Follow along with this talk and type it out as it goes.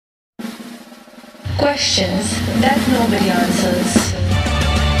Questions that nobody answers.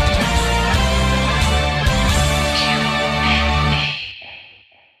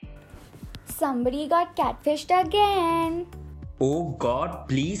 Somebody got catfished again. Oh god,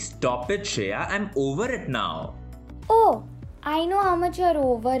 please stop it, Shreya. I'm over it now. Oh, I know how much you're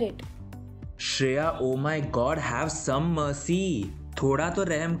over it. Shreya, oh my god, have some mercy. Thoda to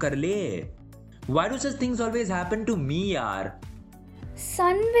rehm kar le. Why do such things always happen to me, yaar?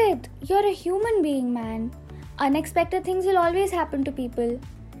 Sanvid, you're a human being, man. Unexpected things will always happen to people.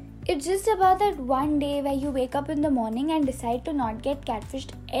 It's just about that one day where you wake up in the morning and decide to not get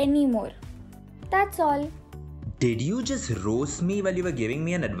catfished anymore. That's all. Did you just roast me while you were giving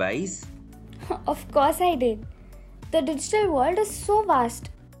me an advice? Of course I did. The digital world is so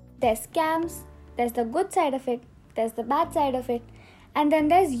vast. There's scams, there's the good side of it, there's the bad side of it, and then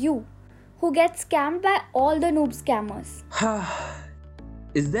there's you, who gets scammed by all the noob scammers.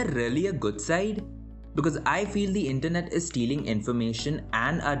 Is there really a good side? Because I feel the internet is stealing information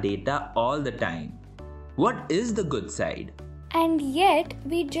and our data all the time. What is the good side? And yet,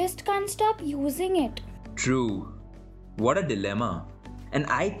 we just can't stop using it. True. What a dilemma. And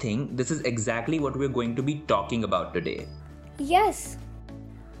I think this is exactly what we're going to be talking about today. Yes.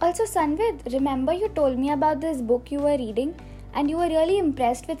 Also, Sanvid, remember you told me about this book you were reading and you were really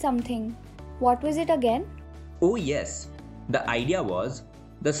impressed with something. What was it again? Oh yes. The idea was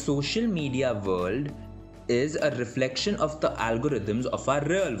the social media world is a reflection of the algorithms of our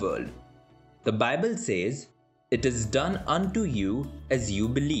real world. The Bible says, "It is done unto you as you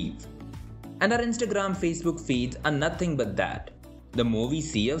believe." And our Instagram, Facebook feeds are nothing but that. The more we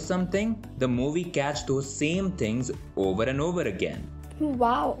see of something, the more we catch those same things over and over again.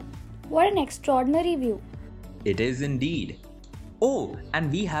 Wow, what an extraordinary view. It is indeed. Oh,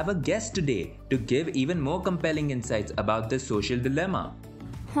 and we have a guest today to give even more compelling insights about this social dilemma.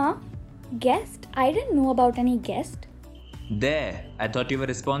 Huh? Guest? I didn't know about any guest. There, I thought you were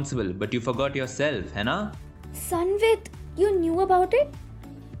responsible, but you forgot yourself, है ना? Sanvid, you knew about it?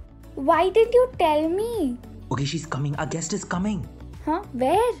 Why did you tell me? Okay, she's coming. Our guest is coming. Huh?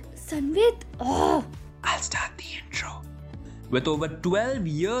 Where? Sanvid? Oh. I'll start the intro. With over 12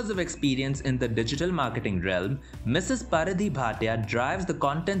 years of experience in the digital marketing realm, Mrs. Paradhi Bhatia drives the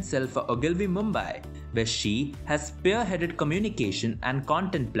content cell for Ogilvy Mumbai, where she has spearheaded communication and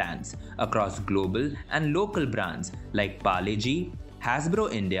content plans across global and local brands like Parle-G,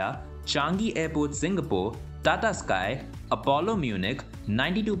 Hasbro India, Changi Airport Singapore, Tata Sky, Apollo Munich,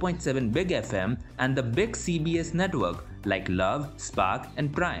 92.7 Big FM, and the big CBS network like Love, Spark,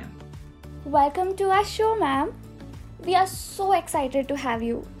 and Prime. Welcome to our show, ma'am. We are so excited to have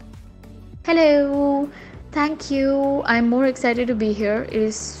you. Hello, thank you. I'm more excited to be here. It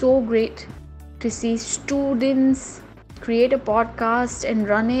is so great to see students create a podcast and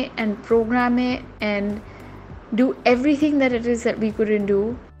run it and program it and do everything that it is that we couldn't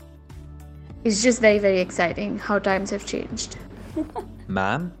do. It's just very, very exciting how times have changed.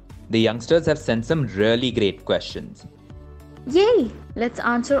 Ma'am, the youngsters have sent some really great questions. Yay! Let's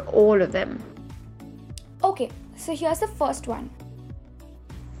answer all of them. Okay, so here's the first one.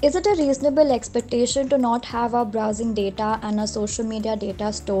 Is it a reasonable expectation to not have our browsing data and our social media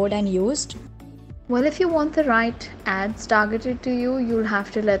data stored and used? Well, if you want the right ads targeted to you, you'll have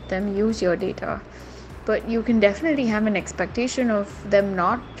to let them use your data. But you can definitely have an expectation of them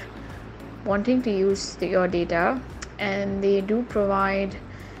not wanting to use your data, and they do provide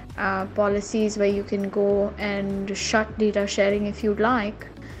policies where you can go and shut data sharing if you'd like,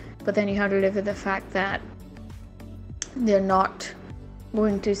 but then you have to live with the fact that they're not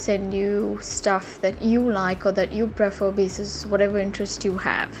going to send you stuff that you like or that you prefer basis whatever interest you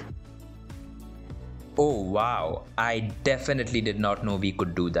have. Oh wow, I definitely did not know we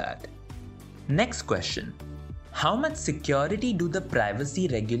could do that. Next question. How much security do the privacy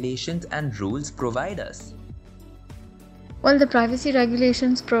regulations and rules provide us? Well, the privacy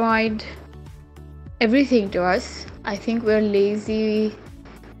regulations provide everything to us. I think we're lazy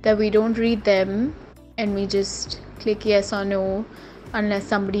that we don't read them and we just click yes or no unless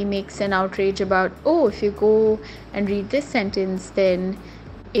somebody makes an outrage about, oh, if you go and read this sentence, then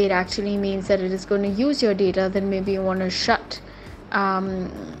it actually means that it is going to use your data, then maybe you want to shut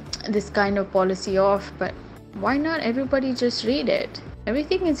this kind of policy off. But why not everybody just read it?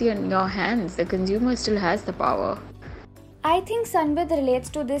 Everything is in your hands. The consumer still has the power. I think Sanvid relates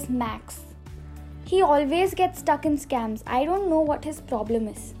to this max. He always gets stuck in scams. I don't know what his problem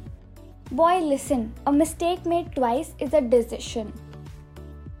is. Boy, listen, a mistake made twice is a decision.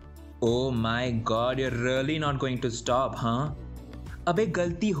 Oh my god, you're really not going to stop, huh? अबे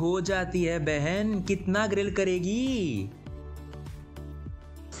गलती हो जाती है बहन, कितना grill करेगी?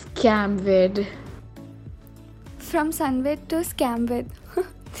 Scamvid. From Sunwit to Scamwit.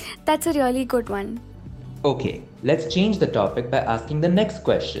 That's a really good one. Okay, let's change the topic by asking the next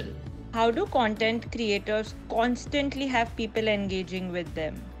question. How do content creators constantly have people engaging with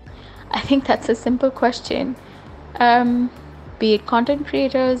them? I think that's a simple question. Be it content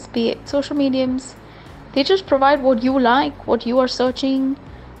creators, be it social mediums, they just provide what you like, what you are searching,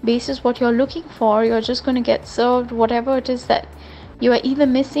 basis what you're looking for. You're just going to get served whatever it is that you are either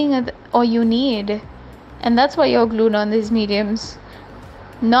missing or you need. And that's why you're glued on these mediums,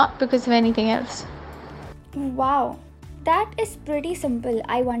 not because of anything else. Wow, that is pretty simple.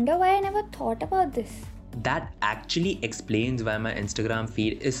 I wonder why I never thought about this. That actually explains why my Instagram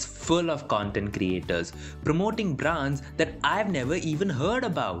feed is full of content creators promoting brands that I've never even heard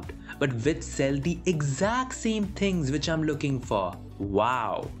about, but which sell the exact same things which I'm looking for.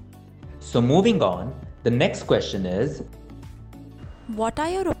 Wow. So moving on, the next question is, what are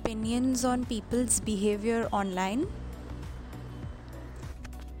your opinions on people's behavior online?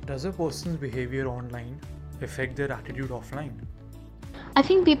 Does a person's behavior online affect their attitude offline? I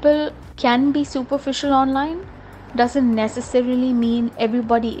think people can be superficial online. Doesn't necessarily mean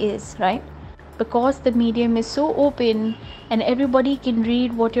everybody is, right? Because the medium is so open and everybody can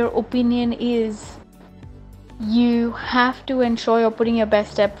read what your opinion is, you have to ensure you're putting your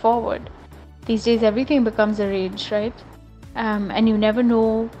best step forward. These days everything becomes a rage, right? And you never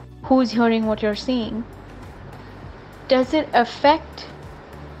know who's hearing what you're saying. Does it affect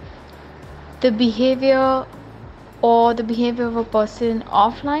the behavior or the behavior of a person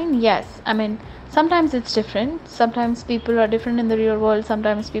offline? Yes. I mean, sometimes it's different. Sometimes people are different in the real world.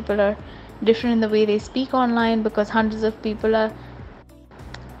 Sometimes people are different in the way they speak online because hundreds of people are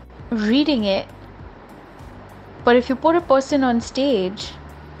reading it. But if you put a person on stage,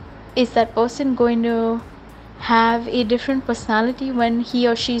 is that person going to have a different personality when he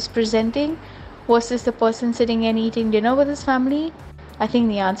or she is presenting versus the person sitting and eating dinner with his family? I think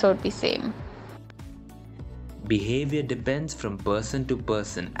the answer would be same. behavior depends from person to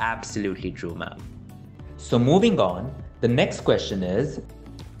person. Absolutely true, ma'am. So moving on, the next question is,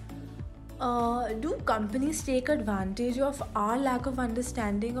 do companies take advantage of our lack of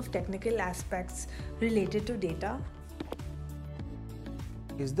understanding of technical aspects related to data?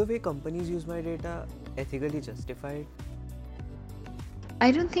 Is the way companies use my data ethically justified?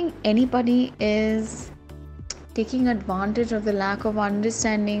 I don't think anybody is taking advantage of the lack of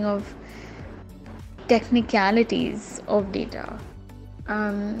understanding of technicalities of data.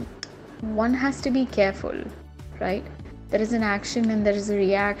 One has to be careful, right? There is an action and there is a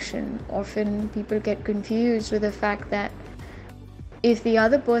reaction. Often people get confused with the fact that if the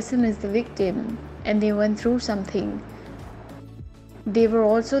other person is the victim and they went through something, they were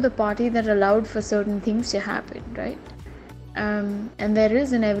also the party that allowed for certain things to happen, right? And there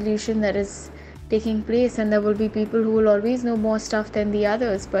is an evolution that is taking place, and there will be people who will always know more stuff than the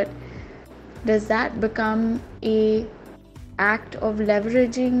others. But does that become a act of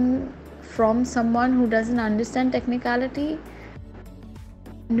leveraging from someone who doesn't understand technicality?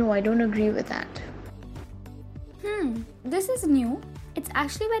 No, I don't agree with that. This is new. It's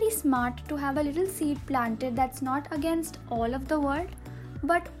actually very smart to have a little seed planted that's not against all of the world,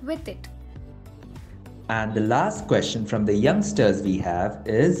 but with it. and the last question from the youngsters we have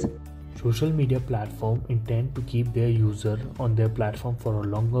is, social media platforms intend to keep their user on their platform for a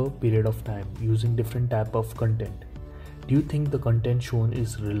longer period of time using different type of content. Do you think the content shown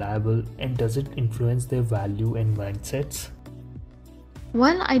is reliable, and does it influence their value and mindsets?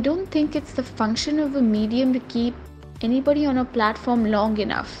 Well, I don't think it's the function of a medium to keep anybody on a platform long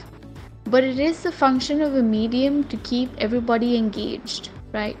enough. But it is the function of a medium to keep everybody engaged,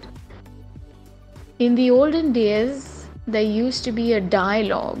 right? In the olden days, there used to be a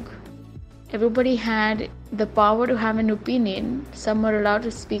dialogue. Everybody had the power to have an opinion. Some were allowed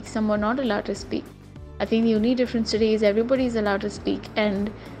to speak, some were not allowed to speak. I think the only difference today is everybody is allowed to speak,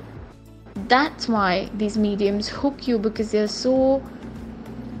 and that's why these mediums hook you, because they're so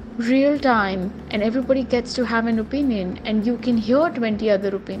real time and everybody gets to have an opinion and you can hear 20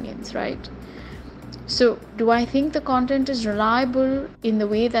 other opinions, right? So do I think the content is reliable in the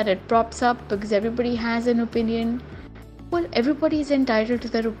way that it props up because everybody has an opinion? Well, everybody is entitled to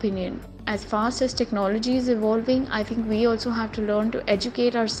their opinion. As fast as technology is evolving, I think we also have to learn to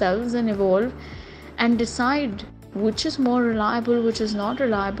educate ourselves and evolve and decide which is more reliable, which is not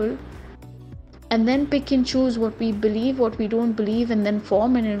reliable, and then pick and choose what we believe, what we don't believe, and then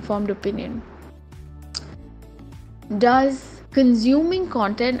form an informed opinion. Does consuming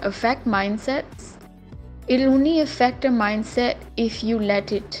content affect mindsets? It'll only affect a mindset if you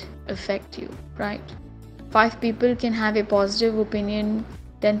let it affect you, right? 5 people can have a positive opinion,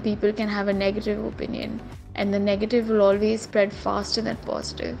 10 people can have a negative opinion. and the negative will always spread faster than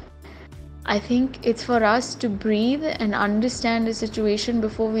positive. I think it's for us to breathe and understand the situation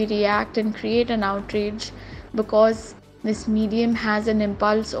before we react and create an outrage, because this medium has an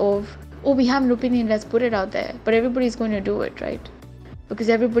impulse of, oh, we have an opinion, let's put it out there. But everybody's going to do it, right? Because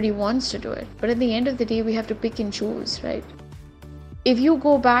everybody wants to do it. But at the end of the day, we have to pick and choose, right? If you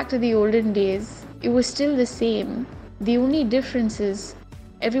go back to the olden days, it was still the same. The only difference is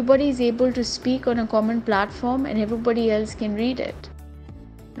everybody is able to speak on a common platform and everybody else can read it,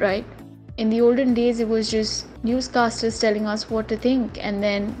 right? In the olden days, it was just newscasters telling us what to think, and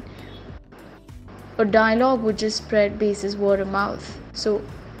then a dialogue would just spread basis word of mouth. So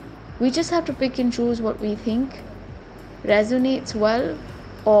we just have to pick and choose what we think resonates well,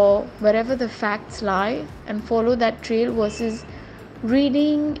 or wherever the facts lie, and follow that trail versus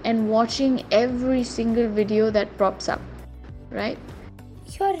reading and watching every single video that pops up, right?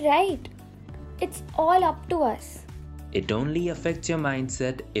 You're right. It's all up to us. It only affects your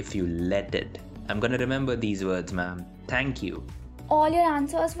mindset if you let it. I'm gonna remember these words, ma'am. Thank you. All your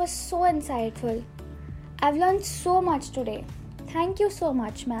answers were so insightful. I've learned so much today. Thank you so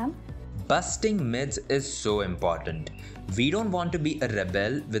much, ma'am. Busting myths is so important. We don't want to be a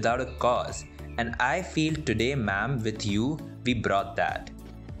rebel without a cause. And I feel today, ma'am, with you, we brought that.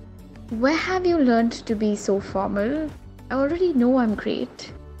 Where have you learned to be so formal? I already know I'm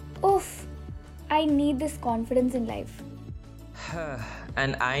great. Oof. I need this confidence in life.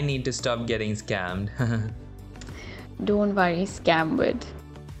 And I need to stop getting scammed. Don't worry, Scamwood.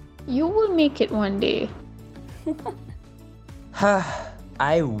 You will make it one day.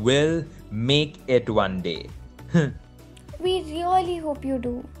 I will make it one day. We really hope you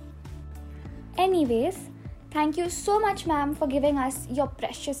do. Anyways, thank you so much, ma'am, for giving us your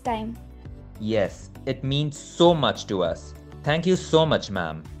precious time. Yes, it means so much to us. Thank you so much,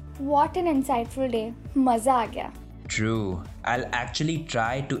 ma'am. What an insightful day. Maza aa gaya. True. I'll actually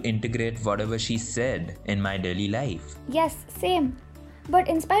try to integrate whatever she said in my daily life. Yes, same. But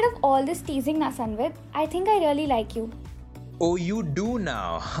in spite of all this teasing, Nasanvid, I think I really like you. Oh, you do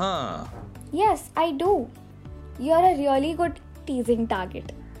now, huh? Yes, I do. You're a really good teasing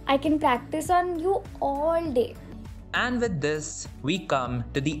target. I can practice on you all day. And with this, we come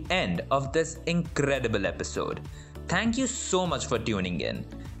to the end of this incredible episode. Thank you so much for tuning in.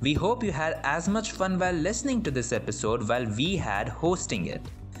 We hope you had as much fun while listening to this episode while we had hosting it.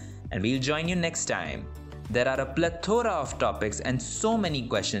 And we'll join you next time. There are a plethora of topics and so many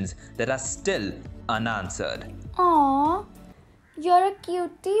questions that are still unanswered. Aww, you're a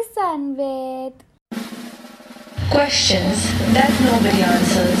cutie, Sanvid. Questions that nobody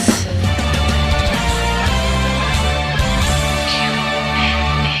answers.